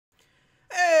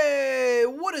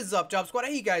is up, Job Squad?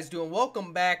 How you guys doing?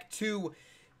 Welcome back to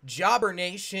Jobber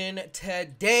Nation.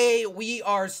 Today we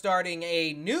are starting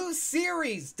a new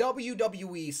series,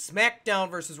 WWE Smackdown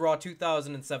versus Raw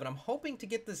 2007. I'm hoping to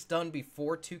get this done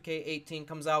before 2K18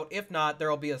 comes out. If not,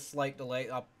 there'll be a slight delay.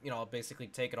 I'll basically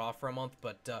take it off for a month.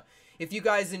 But if you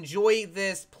guys enjoy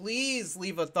this, please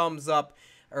leave a thumbs up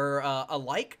or a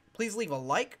like. Please leave a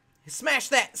like. Smash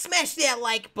that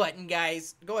like button,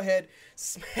 guys. Go ahead,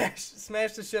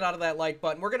 smash the shit out of that like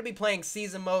button. We're gonna be playing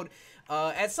season mode.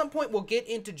 At some point we'll get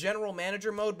into general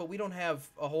manager mode, but we don't have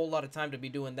a whole lot of time to be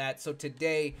doing that. So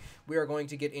today we are going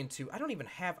to get into,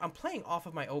 I'm playing off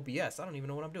of my OBS. I don't even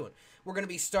know what I'm doing. We're gonna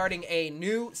be starting a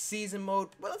new season mode.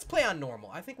 Well, let's play on normal.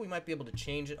 I think we might be able to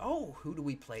change it. Oh, who do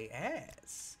we play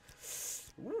as?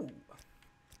 Ooh.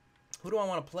 Who do I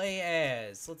want to play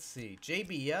as? Let's see.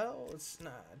 JBL? It's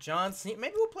not John Cena.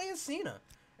 Maybe we'll play as Cena.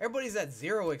 Everybody's at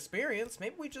 0 experience.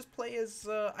 Maybe we just play as...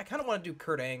 I kind of want to do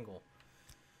Kurt Angle.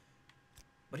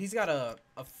 But he's got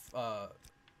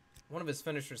one of his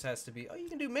finishers has to be... Oh, you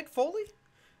can do Mick Foley?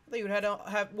 I think you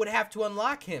would have to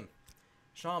unlock him.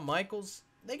 Shawn Michaels.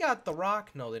 They got The Rock.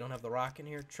 No, they don't have The Rock in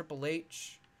here. Triple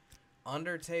H.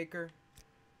 Undertaker.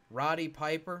 Roddy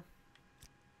Piper.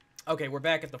 Okay, we're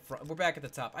back at the front. We're back at the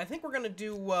top. I think we're gonna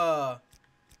do. I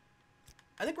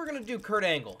think we're gonna do Kurt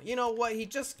Angle. You know what? He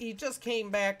just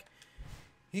came back.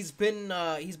 He's been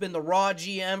the Raw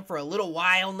GM for a little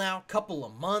while now, couple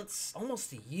of months,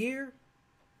 almost a year.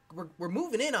 We're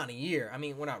moving in on a year. I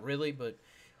mean, we're not really, but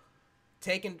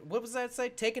taken. What was that say?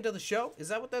 Taken to the show? Is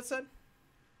that what that said?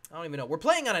 I don't even know. We're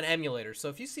playing on an emulator, so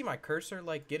if you see my cursor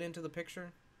like get into the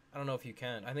picture, I don't know if you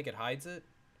can. I think it hides it.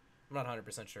 I'm not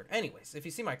 100% sure. Anyways, if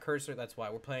you see my cursor, that's why.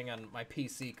 We're playing on my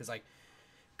PC because I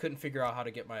couldn't figure out how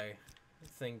to get my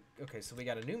thing. Okay, so we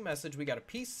got a new message. We got a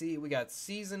PC. We got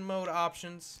season mode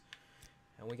options.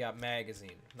 And we got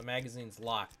magazine. The magazine's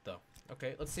locked, though.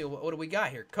 Okay, let's see. What do we got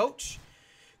here? Coach.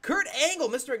 Kurt Angle,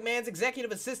 Mr. McMahon's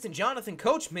executive assistant, Jonathan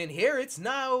Coachman here. It's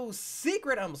no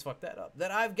secret, I almost fucked that up, that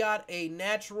I've got a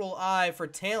natural eye for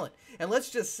talent. And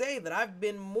let's just say that I've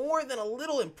been more than a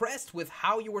little impressed with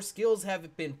how your skills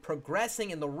have been progressing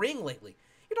in the ring lately.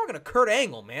 You're talking to Kurt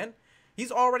Angle, man.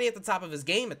 He's already at the top of his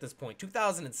game at this point.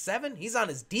 2007, he's on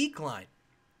his decline.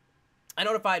 I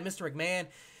notified Mr. McMahon,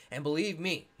 and believe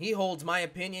me, he holds my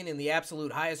opinion in the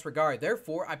absolute highest regard.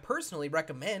 Therefore, I personally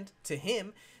recommend to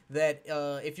him that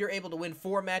if you're able to win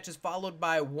 4 matches followed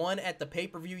by 1 at the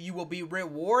pay-per-view, you will be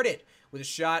rewarded with a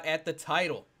shot at the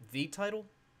title. The title?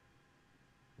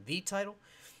 The title?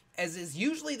 As is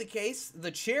usually the case,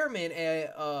 the chairman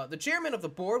of the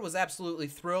board was absolutely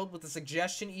thrilled with the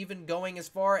suggestion, even going as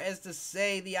far as to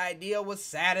say the idea was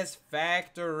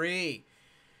satisfactory.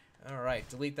 All right,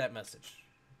 delete that message.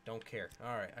 Don't care.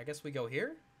 All right, I guess we go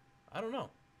here? I don't know.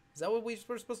 Is that what we're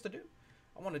supposed to do?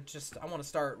 I want to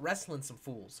start wrestling some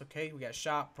fools, okay? We got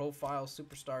shop, profile,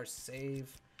 superstar,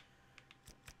 save.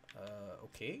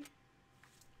 Okay.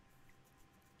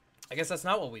 I guess that's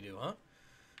not what we do, huh?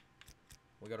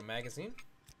 We go to magazine.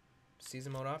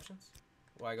 Season mode options.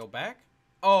 Will I go back?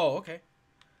 Oh, okay.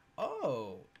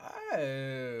 Oh.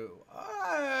 I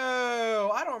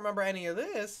don't remember any of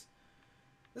this.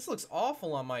 This looks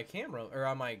awful on my camera, or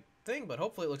on my thing, but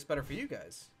hopefully it looks better for you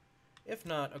guys. If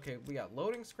not, okay, we got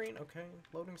loading screen. Okay,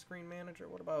 loading screen manager.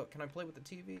 What about, can I play with the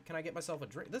TV? Can I get myself a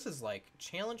drink? This is like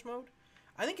challenge mode.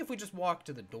 I think if we just walk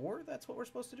to the door, that's what we're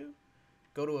supposed to do.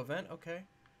 Go to event. Okay.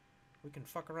 We can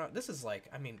fuck around. This is like,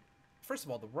 I mean, first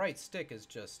of all, the right stick is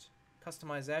just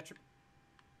customize attribute.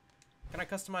 Can I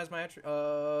customize my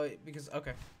attribute? Because,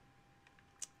 okay.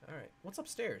 All right. What's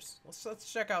upstairs?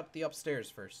 Let's check out the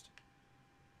upstairs first.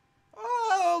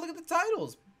 Oh, look at the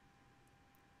titles.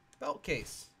 Belt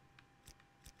case.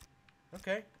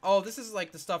 Okay. Oh, this is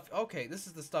like the stuff. Okay, this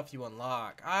is the stuff you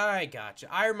unlock. I gotcha.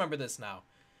 I remember this now.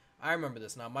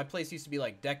 My place used to be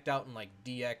like decked out in like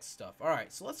DX stuff. All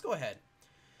right, so let's go ahead.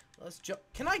 Let's jump.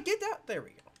 Can I get that? There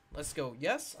we go. Let's go.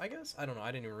 Yes, I guess. I don't know.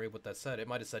 I didn't even read what that said. It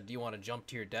might have said, do you want to jump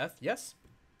to your death? Yes.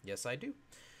 Yes, I do.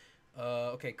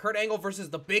 Okay, Kurt Angle versus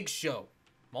The Big Show.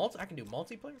 I can do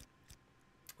multiplayer.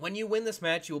 When you win this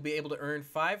match, you will be able to earn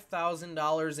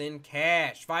 $5,000 in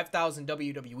cash. 5,000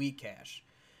 WWE cash.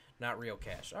 Not real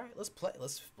cash. All right, let's play.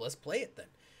 Let's play it then.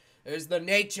 There's the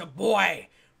Nature Boy,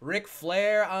 Ric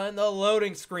Flair on the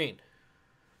loading screen.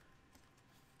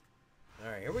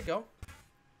 All right, here we go.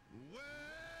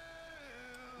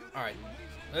 All right,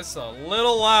 this is a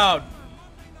little loud.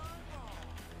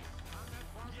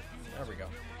 There we go.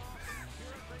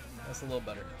 That's a little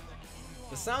better.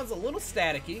 The sound's a little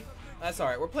staticky. That's all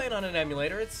right. We're playing on an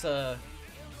emulator. It's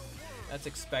that's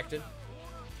expected.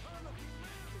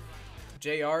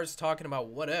 JR's talking about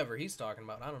whatever he's talking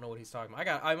about. I don't know what he's talking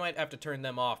about. I might have to turn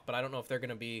them off, but I don't know if they're going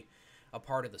to be a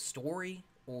part of the story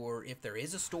or if there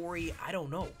is a story. I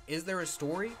don't know. Is there a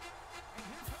story?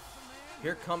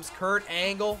 Here comes Kurt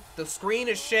Angle. The screen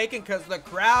is shaking because the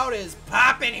crowd is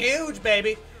popping huge,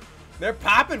 baby. They're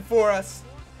popping for us.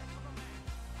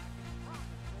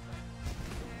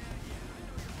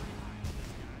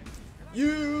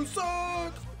 You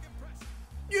suck.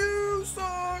 You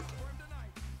suck.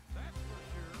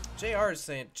 JR is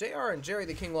saying, JR and Jerry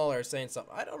the King Lawler are saying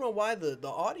something. I don't know why the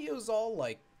audio's all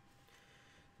like,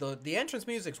 the entrance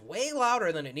music's way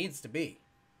louder than it needs to be.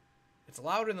 It's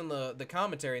louder than the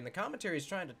commentary, and the commentary is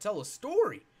trying to tell a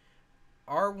story.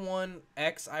 R1,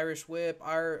 X, Irish Whip,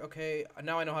 okay,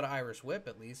 now I know how to Irish Whip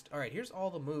at least. Alright, here's all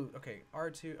the moves. Okay,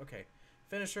 R2, okay.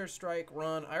 Finisher, strike,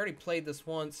 run. I already played this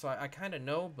once, so I kind of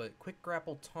know, but quick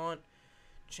grapple, taunt,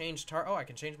 change oh, I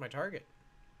can change my target.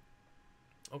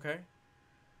 Okay.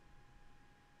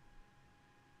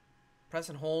 Press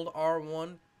and hold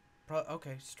R1.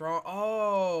 Okay, strong.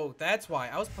 Oh, that's why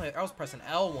I was pressing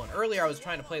L1 earlier. I was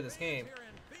trying to play this game,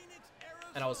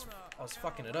 and I was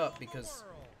fucking it up because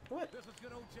what?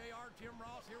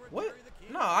 What?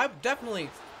 No, I definitely.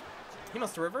 He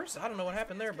must have reversed. I don't know what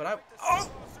happened there, but oh!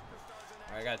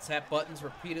 I got to tap buttons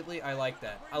repeatedly. I like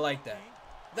that. I like that.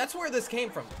 That's where this came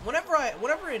from. Whenever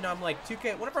I'm like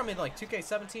 2K, whenever I'm in like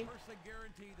 2K17,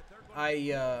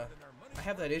 I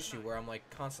have that issue where I'm like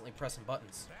constantly pressing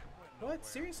buttons. What?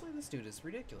 Seriously? This dude is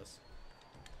ridiculous.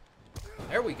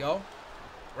 There we go.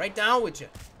 Right down with you.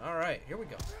 All right, here we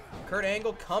go. Kurt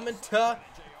Angle coming to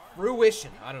fruition.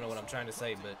 I don't know what I'm trying to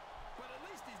say, but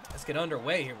let's get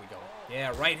underway. Here we go.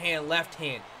 Yeah, right hand, left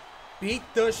hand. Beat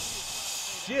the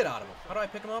shit out of him. How do I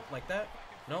pick him up? Like that?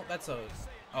 No, that's a...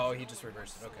 Oh, he just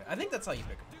reversed it. Okay. I think that's how you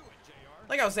pick him.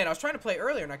 Like I was saying, I was trying to play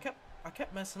earlier, and I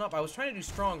kept messing up. I was trying to do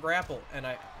strong grapple, and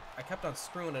I kept on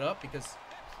screwing it up because...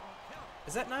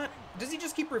 Is that not... Does he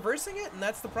just keep reversing it, and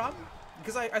that's the problem?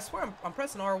 Because I swear I'm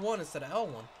pressing R1 instead of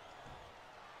L1.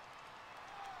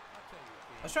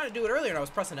 I was trying to do it earlier, and I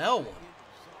was pressing L1.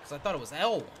 Because I thought it was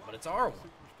L1, but it's R1.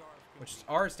 Which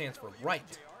R stands for right.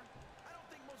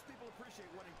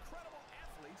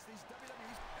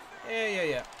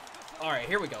 Yeah. Alright,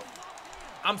 here we go.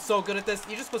 I'm so good at this.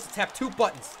 You're just supposed to tap 2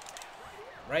 buttons.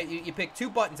 Right? You pick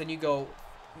 2 buttons, and you go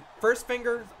first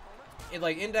finger...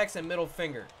 like index and middle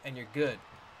finger, and you're good.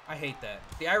 I hate that.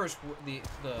 The Irish,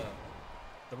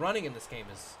 the running in this game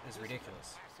is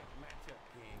ridiculous.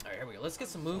 All right, here we go. Let's get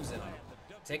some moves in on him.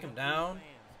 Take him down.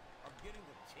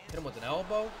 Hit him with an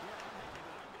elbow.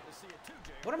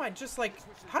 What am I just like?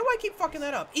 How do I keep fucking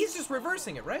that up? He's just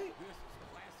reversing it, right?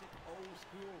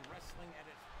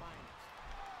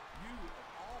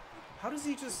 How does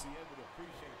he just?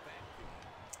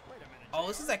 Oh,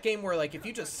 this is that game where, like, if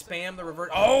you just spam the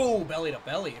reverse... Oh, belly to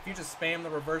belly. If you just spam the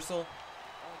reversal,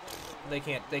 they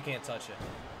can't touch it.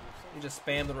 You just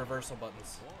spam the reversal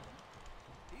buttons.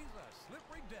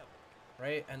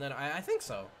 Right? And then I think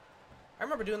so. I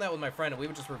remember doing that with my friend, and we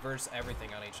would just reverse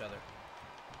everything on each other.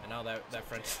 And now that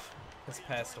friend has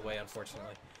passed away,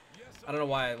 unfortunately. I don't know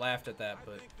why I laughed at that,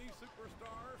 but...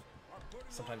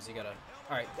 Sometimes you gotta...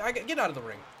 Alright, get out of the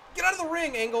ring. Get out of the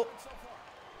ring, Angle!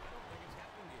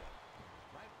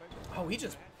 Oh, he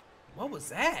just... What was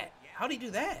that? How'd he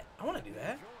do that? I want to do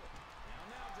that.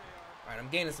 Alright, I'm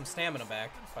gaining some stamina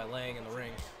back by laying in the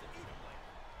ring.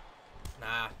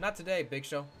 Nah, not today, Big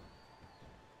Show.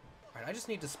 Alright, I just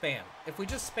need to spam. If we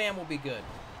just spam, we'll be good.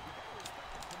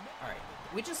 Alright,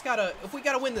 we just gotta... If we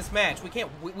gotta win this match, we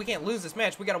can't lose this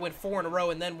match. We gotta win 4 in a row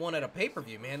and then 1 at a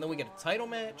pay-per-view, man. Then we get a title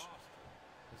match.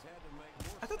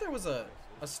 I thought there was a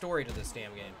story to this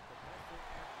damn game.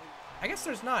 I guess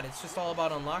there's not. It's just all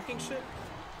about unlocking shit.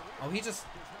 Oh, he just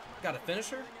got a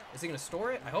finisher? Is he going to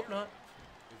store it? I hope not.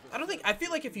 I feel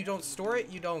like if you don't store it,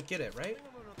 you don't get it, right?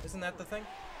 Isn't that the thing?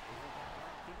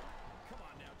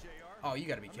 Oh, you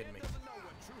got to be kidding me.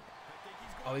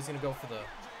 Oh, he's going to go for the...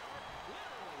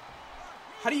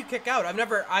 How do you kick out? I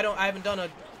haven't done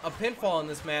a pinfall in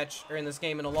this match, or in this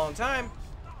game in a long time.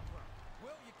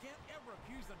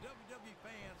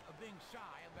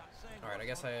 Alright, I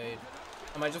guess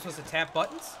am I just supposed to tap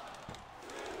buttons?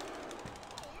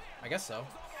 I guess so.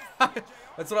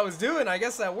 That's what I was doing. I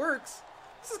guess that works.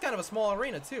 This is kind of a small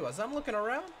arena, too. As I'm looking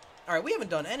around. Alright, we haven't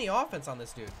done any offense on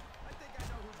this dude.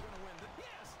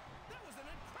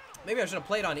 Maybe I should have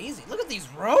played on easy. Look at these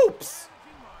ropes.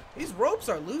 These ropes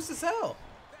are loose as hell.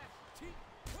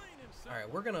 Alright,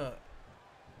 we're gonna...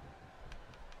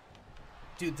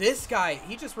 Dude, this guy,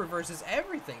 he just reverses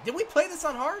everything. Did we play this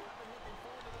on hard?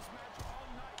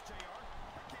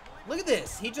 Look at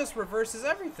this. He just reverses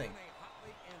everything.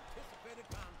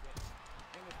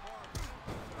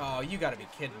 Oh, you gotta be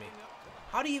kidding me.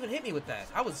 How do you even hit me with that?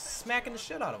 I was smacking the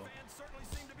shit out of him.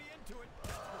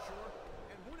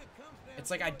 It's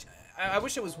like I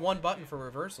wish it was one button for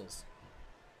reversals.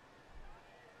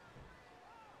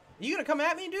 Are you gonna come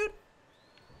at me, dude?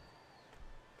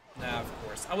 Nah, of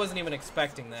course. I wasn't even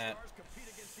expecting that.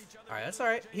 Alright, that's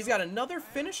alright. He's got another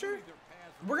finisher?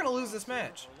 We're gonna lose this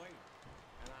match.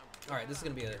 Alright, this is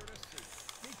gonna be a...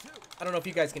 I don't know if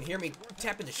you guys can hear me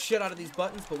tapping the shit out of these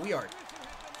buttons, but we are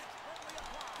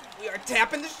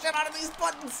tapping the shit out of these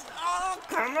buttons. Oh,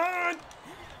 come on.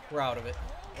 We're out of it.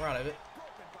 We're out of it.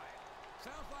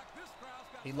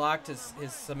 He locked his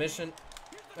submission,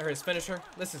 or his finisher.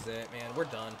 This is it, man. We're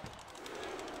done.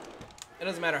 It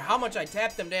doesn't matter how much I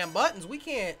tap them damn buttons. We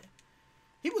can't.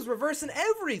 He was reversing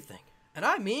everything. And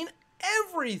I mean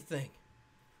everything.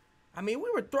 I mean,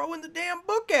 we were throwing the damn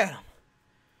book at him.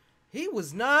 He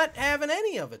was not having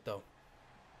any of it, though.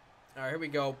 All right, here we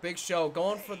go. Big Show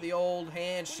going for the old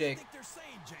handshake. What do you think they're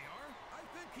saying, JR? I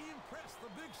think he impressed the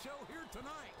Big Show here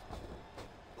tonight.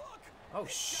 Look, oh,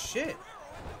 shit.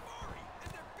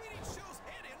 and they're beating Show's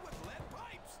head in with lead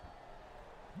pipes.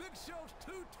 Big Show's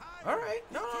too tired. All right.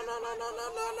 No.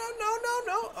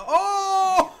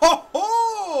 Oh, ho,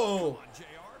 ho. Come on,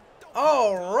 JR.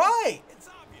 All right. It's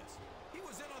obvious. He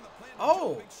was in on the plan to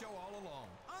Oh. Big Show all along.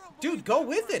 I don't Dude, believe go a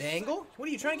with word it, he Angle. said. What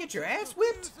are you trying to get your He was ass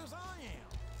whipped? as confused as I am.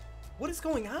 What is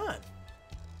going on?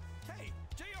 Hey,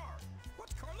 JR,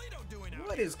 what's Carlito doing out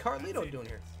What here? is Carlito doing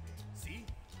here? See?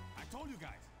 I told you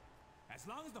guys. As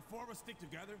long as the four of us stick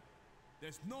together,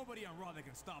 there's nobody on Raw that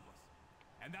can stop us.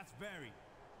 And that's very,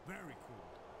 very cool.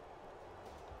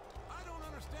 I don't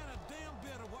understand a damn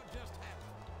bit of what just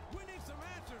happened. We need some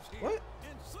answers here. What?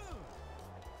 And soon.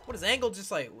 What is Angle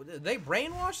just like? Did they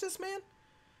brainwash this man?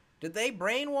 Did they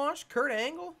brainwash Kurt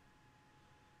Angle?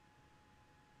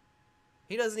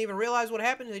 He doesn't even realize what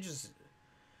happened.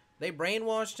 They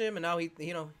brainwashed him, and now he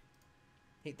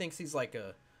thinks he's like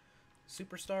a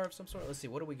superstar of some sort. Let's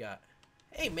see, what do we got?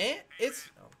 Hey man,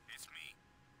 it's It's me,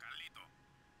 Carlito.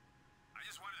 I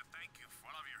just wanted to thank you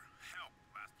for all of your help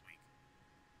last week.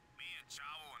 Me and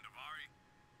Chavo and Davari,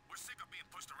 we're sick of being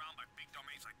pushed around by big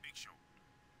domains like Big Show.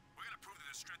 We're gonna prove that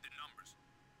there's strength in numbers.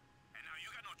 And now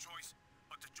you got no choice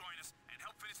but to join us and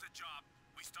help finish the job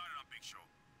we started on Big Show.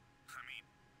 I mean,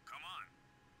 come on.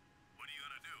 What are you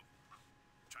gonna do?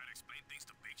 Try to explain things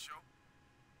to Big Show?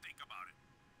 Think about it.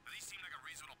 Does he seem like a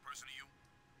reasonable person to you?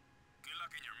 Good luck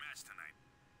in your match tonight.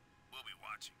 We'll be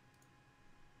watching.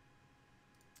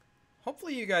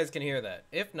 hopefully you guys can hear that.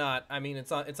 If not, I mean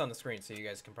it's on the screen, so you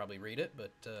guys can probably read it.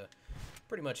 But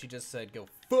pretty much he just said, "Go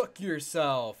fuck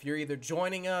yourself. You're either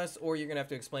joining us or you're gonna have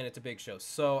to explain it to Big Show."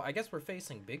 So I guess we're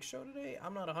facing Big Show today.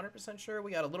 I'm not 100% sure.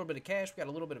 We got a little bit of cash. We got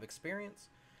a little bit of experience.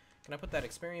 Can I put that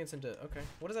experience into... Okay,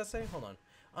 what does that say? Hold on.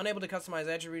 Unable to customize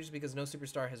attributes because no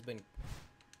superstars have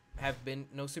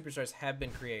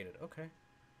been created. Okay.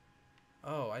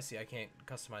 Oh, I see. I can't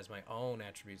customize my own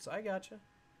attributes. I gotcha.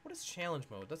 What is challenge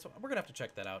mode? That's what, we're gonna have to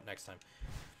check that out next time.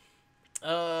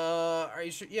 Are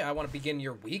you sure? Yeah, I want to begin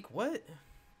your week. What?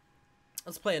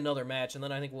 Let's play another match, and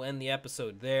then I think we'll end the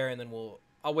episode there, and then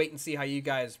I'll wait and see how you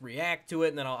guys react to it,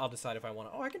 and then I'll decide if I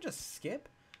want to. Oh, I can just skip.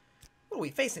 What are we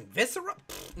facing? Viscera?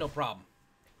 Pfft, no problem.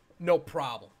 No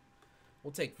problem.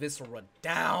 We'll take Viscera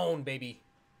down, baby.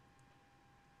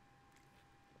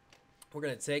 We're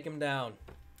gonna take him down.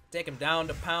 Take him down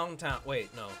to Pound Town.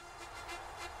 Wait, no. Look at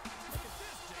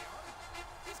this, JR.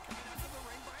 He's coming out to the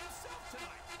ring by himself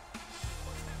tonight.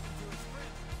 What's happened to his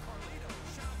friends, Carlito,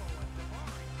 Chavo, and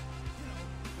Davari? You know,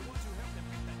 the ones who helped him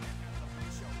beat the heck out of the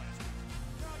Big Show last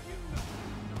week. Now you know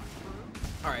that's not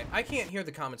true. Alright, I can't hear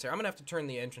the commentary. I'm gonna have to turn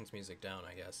the entrance music down,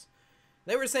 I guess.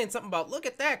 They were saying something about, look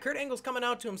at that, Kurt Angle's coming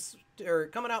out to him, or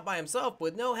coming out by himself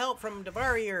with no help from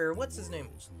Davari, or what's his name?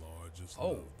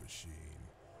 Oh.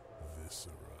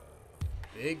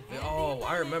 Big, oh,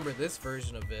 I remember this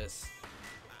version of this.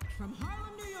 From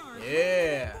Harlem, New York.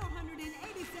 Yeah.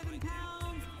 487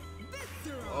 pounds.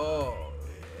 Viscera. Oh,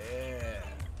 yeah.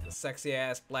 The sexy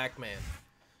ass black man.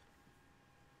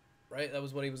 Right? That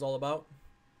was what he was all about?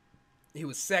 He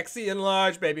was sexy and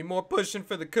large, baby. More pushing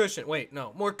for the cushion. Wait,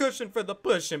 no. More cushion for the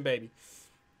pushing, baby.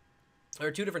 There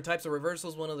are two different types of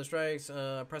reversals. One of the strikes,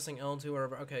 pressing L2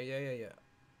 or... Okay, yeah.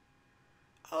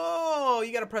 Oh,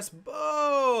 you gotta press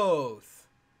both.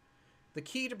 The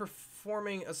key to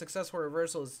performing a successful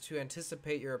reversal is to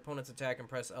anticipate your opponent's attack and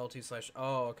press L2/...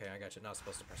 Oh, okay, I got you. Not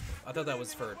supposed to press both. I thought that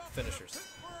was for finishers.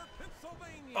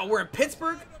 Oh, we're in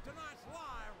Pittsburgh?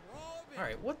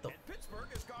 Alright, what the...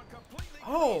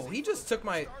 Oh, he just took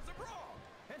my...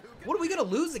 What, are we gonna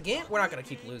lose again? We're not gonna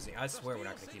keep losing. I swear we're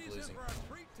not gonna keep losing.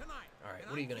 Alright,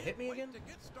 what are you gonna hit me again?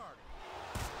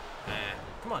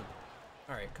 Come on.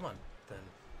 All right, come on then.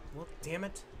 Well, damn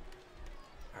it.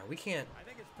 All right, we can't. I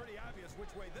think it's pretty obvious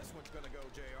which way this one's gonna go,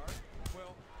 JR.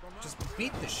 Well, from my Just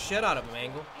beat the shit out of him,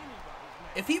 Angle.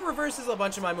 If he reverses a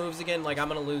bunch of my moves again, like, I'm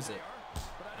gonna lose it.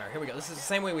 All right, here we go. This is the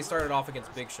same way we started off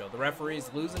against Big Show. The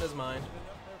referee's losing his mind.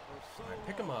 All right,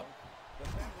 pick him up.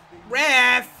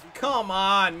 Ref! Come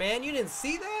on, man. You didn't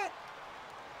see that?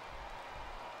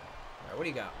 All right, what do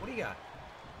you got? What do you got?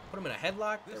 Put him in a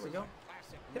headlock. There we go.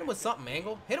 Hit him with something,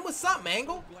 Angle. Hit him with something,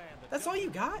 Angle. That's all you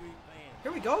got?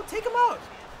 Here we go. Take him out.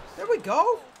 There we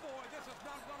go.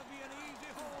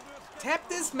 Tap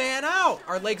this man out.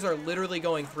 Our legs are literally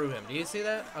going through him. Do you see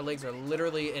that? Our legs are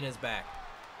literally in his back.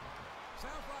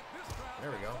 There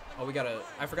we go. Oh, we gotta...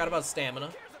 I forgot about stamina.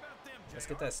 Let's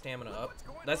get that stamina up.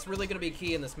 That's really gonna be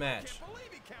key in this match.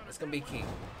 That's gonna be key.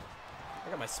 I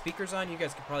got my speakers on. You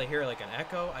guys can probably hear like an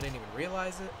echo. I didn't even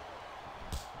realize it.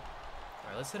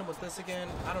 Alright, let's hit him with this again.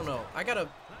 I don't know. I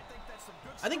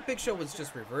think Big Show was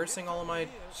just reversing all of my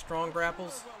strong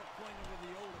grapples.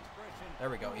 There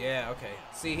we go. Yeah, okay.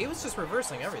 See, he was just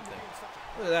reversing everything.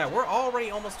 Look at that. We're already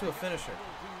almost to a finisher.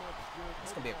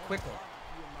 It's going to be a quick one.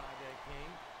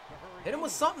 Hit him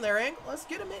with something there, Angle. Let's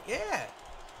get him in. Yeah.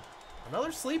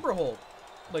 Another sleeper hold.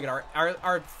 Look at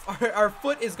our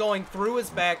foot is going through his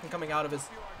back and coming out of his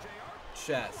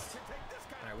chest.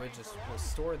 All right, we'll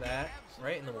store that,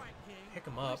 right? And then we'll pick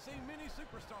him up.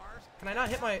 Can I not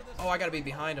hit my... Oh, I got to be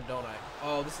behind him, don't I?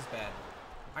 Oh, this is bad.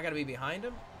 I got to be behind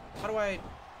him? How do I...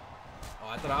 Oh,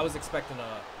 I thought I was expecting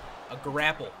a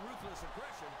grapple.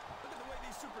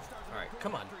 All right,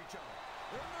 come on.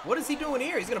 What is he doing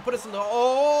here? He's going to put us in the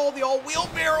old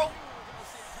wheelbarrow.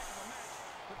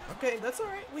 Okay, that's all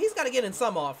right. Well, he's got to get in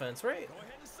some offense, right?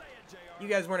 You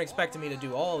guys weren't expecting me to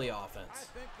do all the offense.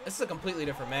 This is a completely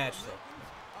different match, though.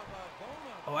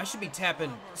 Oh, I should be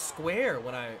tapping square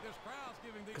when I...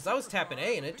 Because I was tapping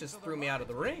A, and it just threw me out of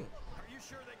the ring.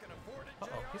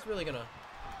 Uh-oh, he's really going to...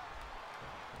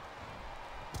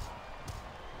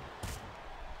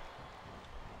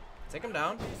 Take him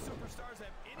down.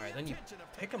 All right, then you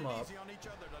pick him up.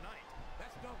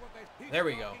 There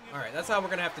we go. All right, that's how we're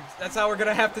gonna have to. That's how we're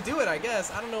gonna have to do it, I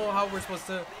guess. I don't know how we're supposed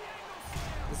to.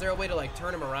 Is there a way to like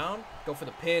turn him around? Go for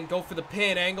the pin. Go for the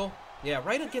pin, Angle. Yeah,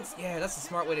 right against. Yeah, that's a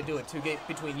smart way to do it. Get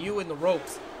between you and the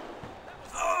ropes.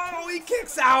 Oh, he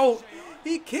kicks out.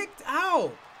 He kicked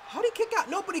out. How'd he kick out?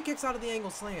 Nobody kicks out of the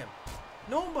Angle Slam.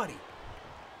 Nobody.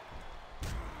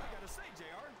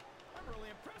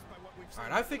 All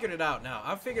right, I figured it out now.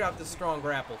 I figured out this strong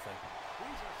grapple thing.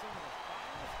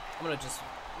 I'm gonna just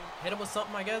hit him with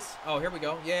something, I guess. Oh, here we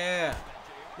go. Yeah.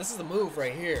 This is the move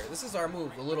right here. This is our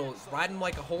move. The little ride him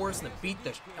like a horse and then beat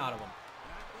the out of him.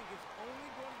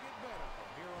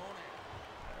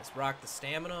 Let's rock the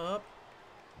stamina up.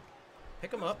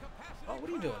 Pick him up. Oh, what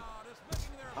are you doing?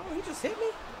 Oh, he just hit me?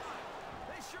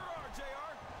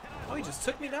 Oh, he just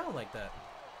took me down like that.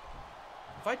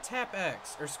 If I tap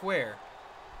X or square,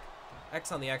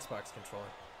 X on the Xbox controller,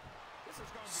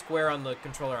 square on the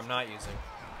controller I'm not using.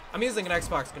 I'm using an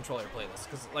Xbox controller to play this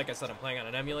because, like I said, I'm playing on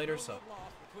an emulator, so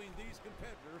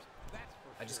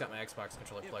I just got my Xbox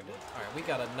controller plugged in. All right, we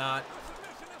gotta not...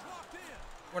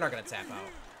 We're not gonna tap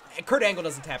out. Kurt Angle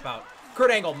doesn't tap out.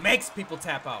 Kurt Angle makes people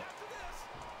tap out.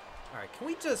 All right, can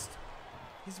we just...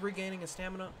 He's regaining his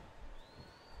stamina. All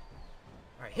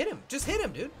right, hit him. Just hit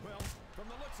him, dude.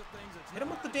 Hit him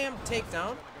with the damn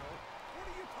takedown.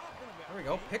 There we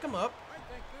go. Pick him up.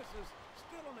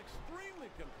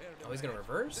 Oh, he's going to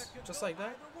reverse? Just like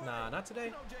that? Nah, not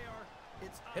today.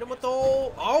 Hit him with the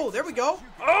old... Oh, there we go.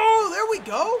 Oh, there we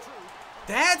go.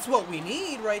 That's what we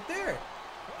need right there.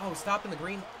 Oh, stopping the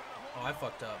green. Oh, I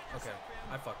fucked up. Okay.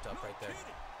 I fucked up right there.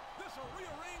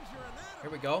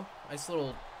 Here we go. Nice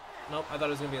little... Nope, I thought it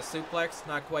was going to be a suplex.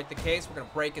 Not quite the case. We're going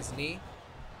to break his knee.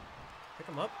 Pick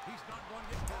him up.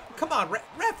 Come on,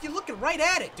 ref. You're looking right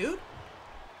at it, dude.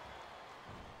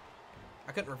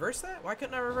 I couldn't reverse that? Why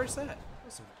couldn't I reverse that?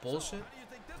 That's some bullshit.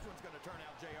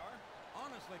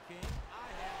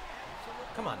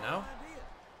 Come on now.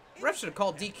 Ref should have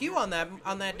called DQ on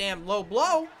that damn low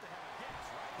blow.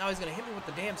 Now he's gonna hit me with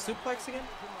the damn suplex again.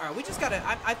 All right, we just gotta.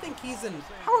 I think he's in.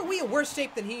 How are we in worse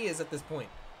shape than he is at this point?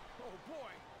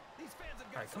 All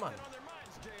right, come on.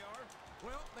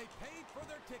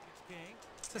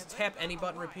 Just tap any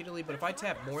button repeatedly, but if I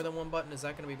tap more than one button, is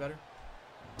that gonna be better?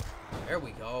 There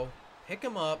we go. Pick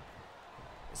him up.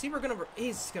 See,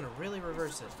 he's gonna really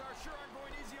reverse it.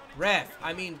 Ref,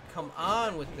 I mean, come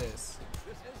on with this.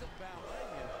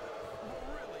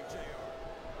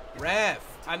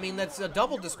 Ref, I mean, that's a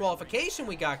double disqualification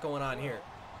we got going on here.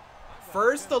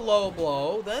 First the low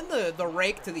blow, then the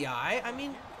rake to the eye. I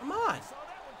mean, come on.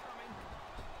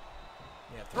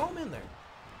 Yeah, throw him in there.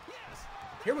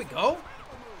 Here we go.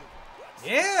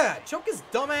 Yeah, choke his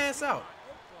dumb ass out.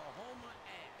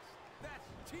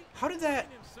 How did that...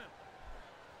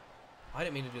 I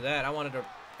didn't mean to do that. I wanted to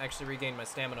actually regain my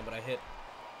stamina, but I hit.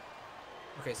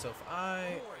 Okay, so if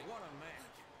I...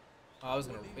 Oh, I was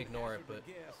going to ignore it, but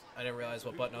I didn't realize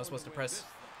what button I was supposed to press.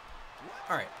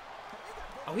 Alright.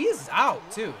 Oh, he is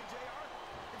out, too.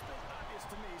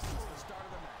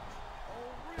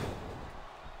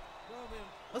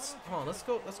 Hold on, let's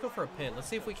go for a pin. Let's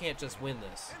see if we can't just win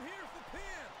this.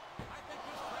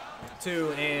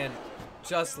 2, and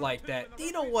just like that.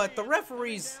 You know what? The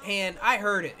referee's hand, I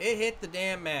heard it. It hit the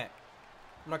damn mat.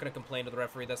 I'm not going to complain to the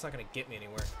referee. That's not going to get me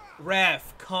anywhere.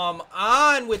 Ref, come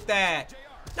on with that.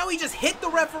 No, he just hit the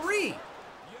referee.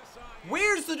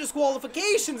 Where's the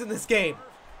disqualifications in this game?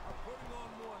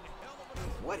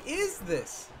 What is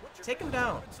this? Take him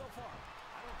down.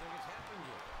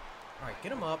 All right,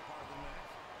 get him up.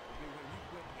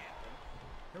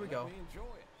 Here we go.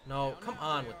 No, come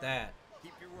on with that.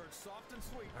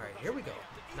 All right, here we go.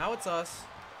 Now it's us.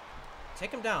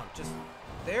 Take him down. Just,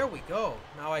 there we go.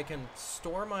 Now I can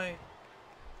store my...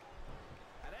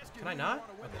 Can I not?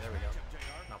 Okay, there we go.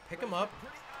 Now pick him up.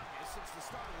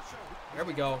 There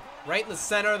we go. Right in the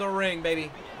center of the ring, baby.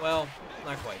 Well,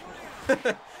 not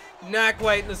quite. Not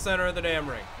quite in the center of the damn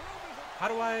ring. How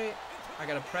do I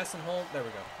gotta press and hold. There we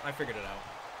go. I figured it out.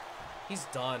 He's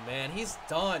done, man. He's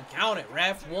done. Count it,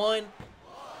 ref. 1,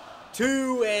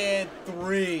 2, and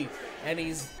 3. And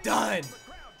he's done.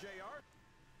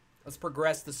 Let's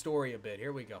progress the story a bit.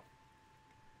 Here we go.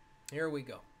 Here we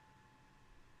go.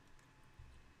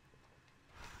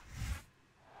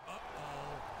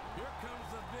 Here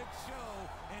comes the big show,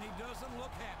 and he doesn't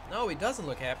look happy. No, he doesn't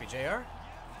look happy, JR.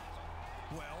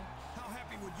 Well, how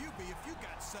happy would you be if you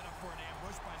got set up for an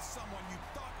ambush by someone you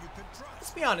thought you could trust?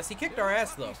 Let's be honest. He kicked our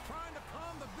ass, though. He's trying to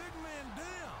calm the big man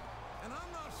down, and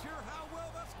I'm not sure how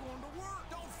well that's going to work.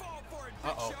 Don't fall for it,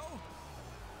 big show.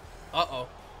 Uh-oh.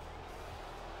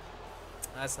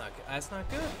 That's not good. That's not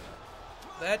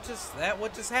good.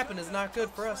 What just happened is not good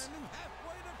for us.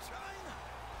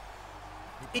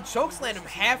 He chokeslammed him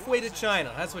halfway to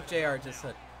China. That's what JR just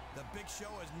said. The big show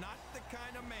is not the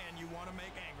kind of man you want to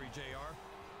make angry, JR.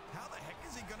 How the heck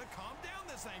is he going to calm down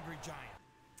this angry giant?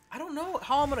 I don't know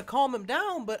how I'm going to calm him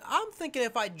down, but I'm thinking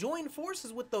if I join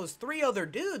forces with those 3 other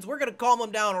dudes, we're going to calm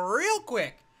him down real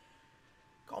quick.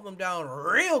 Calm him down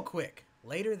real quick.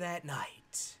 Later that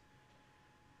night,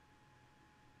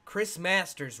 Chris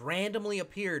Masters randomly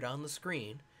appeared on the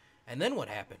screen, and then what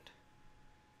happened?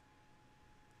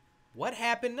 What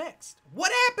happened next?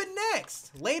 What happened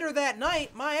next? Later that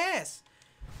night, my ass.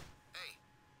 Hey,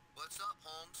 what's up,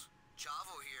 Holmes?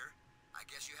 Chavo here. I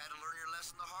guess you had to learn your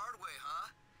lesson the hard way,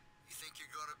 huh? You think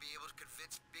you're going to be able to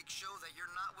convince Big Show that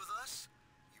you're not with us?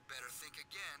 You better think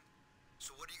again.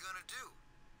 So what are you going to do?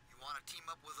 You want to team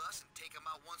up with us and take him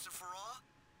out once and for all?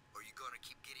 Or are you going to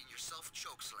keep getting yourself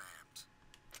chokeslammed?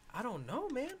 I don't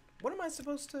know, man. What am I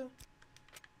supposed to...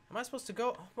 Am I supposed to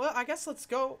go... Well, I guess let's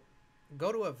go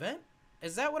to event?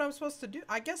 Is that what I'm supposed to do?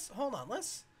 I guess... Hold on,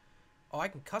 let's... Oh, I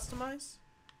can customize?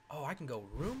 Oh, I can go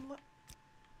room...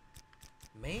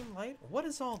 Main light? What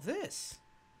is all this?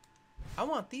 I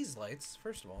want these lights,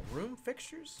 first of all. Room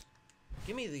fixtures?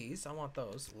 Give me these. I want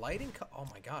those. Lighting... Oh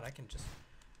my god, I can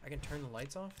turn the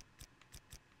lights off?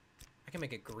 I can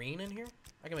make it green in here?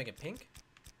 I can make it pink?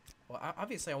 Well,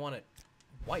 obviously I want it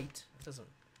white. It doesn't...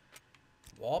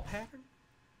 Wall pattern?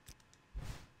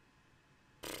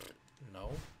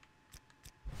 No.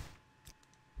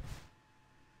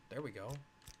 There we go.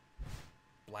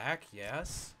 Black,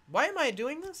 yes. Why am I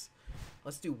doing this?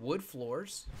 Let's do wood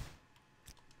floors.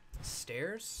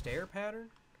 Stairs? Stair pattern?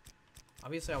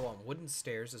 Obviously I want wooden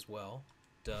stairs as well.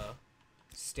 Duh.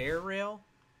 Stair rail?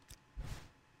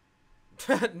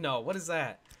 No, what is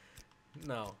that?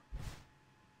 No.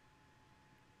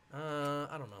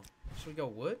 I don't know. Should we go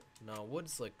wood? No,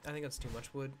 wood's like... I think that's too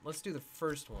much wood. Let's do the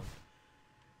first one.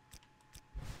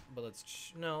 But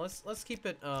let's keep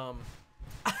it, What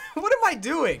am I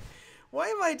doing? Why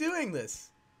am I doing this?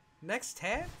 Next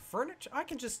tab? Furniture? I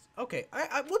can just... Okay,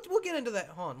 we'll get into that.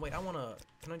 Hold on, wait,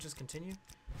 Can I just continue?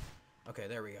 Okay,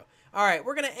 there we go. Alright,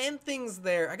 we're gonna end things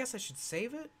there. I guess I should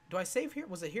save it? Do I save here?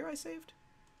 Was it here I saved?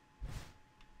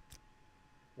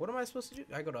 What am I supposed to do?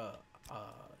 I go to,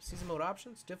 season mode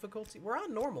options, difficulty. We're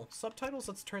on normal. Subtitles,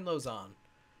 let's turn those on.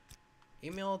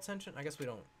 Email attention? I guess we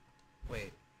don't...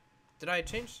 Wait. Did I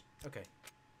change? Okay.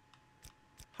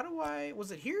 How do I...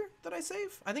 Was it here that I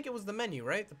save? I think it was the menu,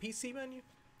 right? The PC menu?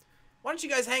 Why don't you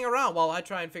guys hang around while I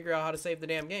try and figure out how to save the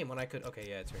damn game when I could... Okay,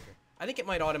 yeah, it's right here. I think it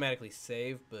might automatically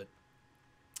save, but...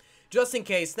 just in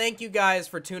case, thank you guys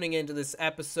for tuning into this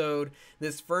episode,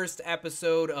 this first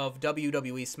episode of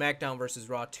WWE SmackDown vs.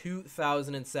 Raw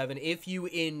 2007. If you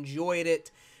enjoyed it,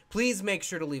 please make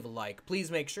sure to leave a like. Please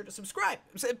make sure to subscribe.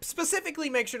 Specifically,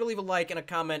 make sure to leave a like and a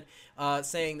comment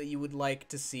saying that you would like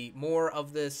to see more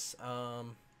of this.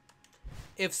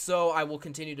 If so, I will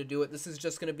continue to do it. This is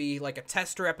just going to be like a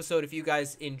tester episode. If you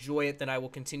guys enjoy it, then I will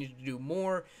continue to do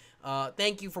more.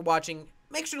 Thank you for watching.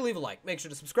 Make sure to leave a like. Make sure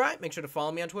to subscribe. Make sure to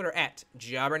follow me on Twitter at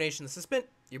JobberNation. This has been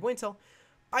your boy Intel.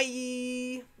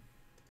 Bye!